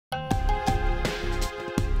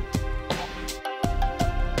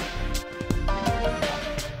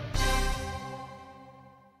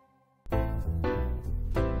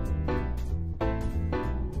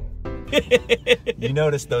You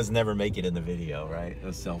notice those never make it in the video, right?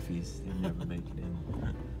 Those selfies, they never make it in.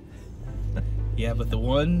 Yeah, but the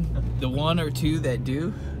one or two that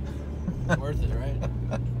do, worth it, right?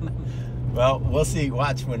 Well, we'll see.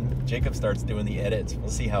 Watch when Jacob starts doing the edits. We'll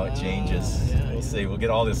see how it changes. Yeah, we'll see. We'll get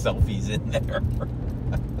all the selfies in there.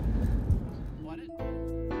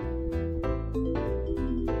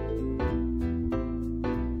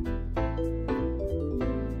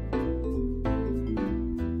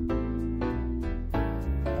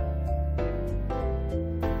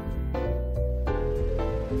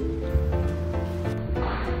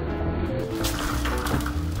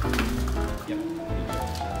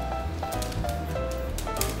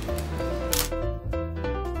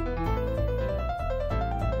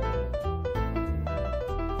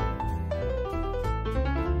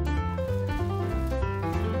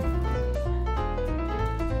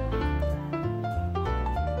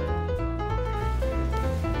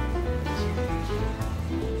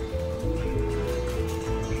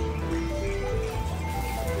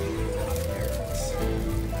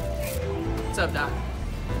 What's up, Doc?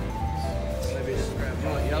 Maybe just grab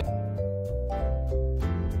one. Yep.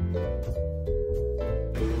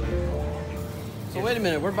 So wait a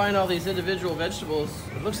minute, we're buying all these individual vegetables.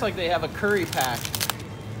 It looks like they have a curry pack.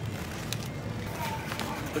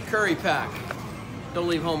 The curry pack. Don't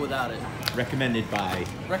leave home without it. Recommended by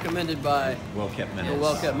Well-Kept Men. The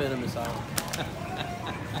Well-Kept Men of Misawa.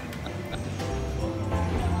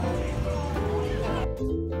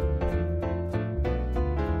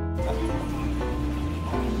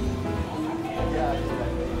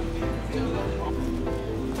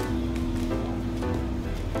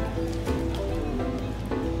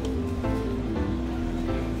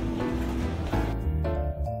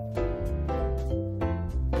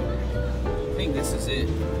 I think this is it.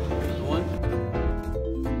 One.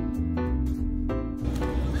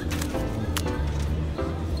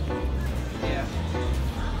 Yeah.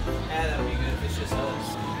 Yeah, that'll be good if it's just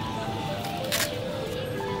us.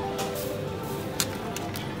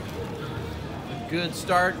 A good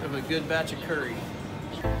start of a good batch of curry.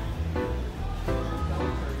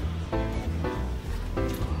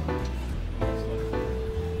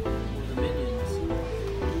 The minions.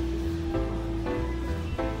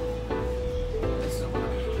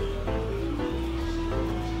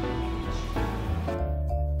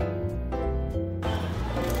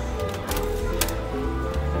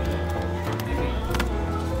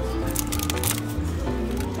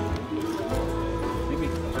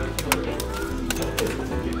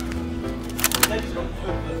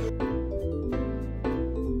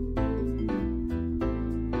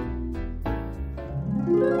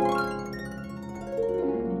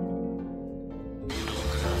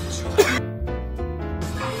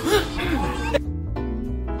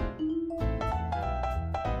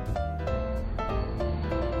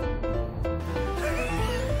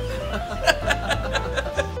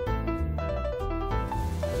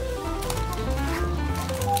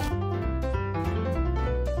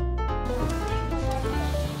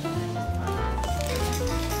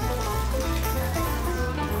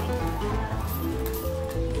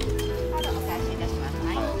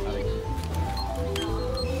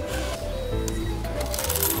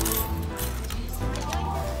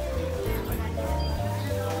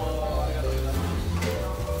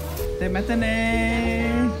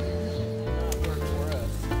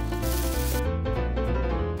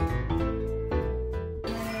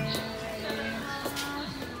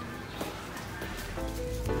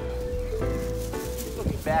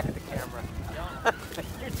 Looking back at the camera.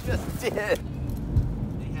 You just did.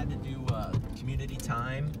 They had to do community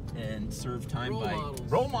time and serve time by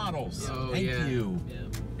role models. Oh, Thank yeah. you. Yeah.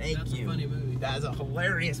 Thank That's you. a funny movie. That's a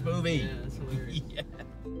hilarious movie. Yeah, that's hilarious. Yeah.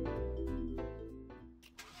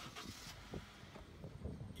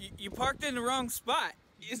 You parked in the wrong spot.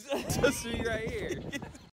 It's supposed to be right here.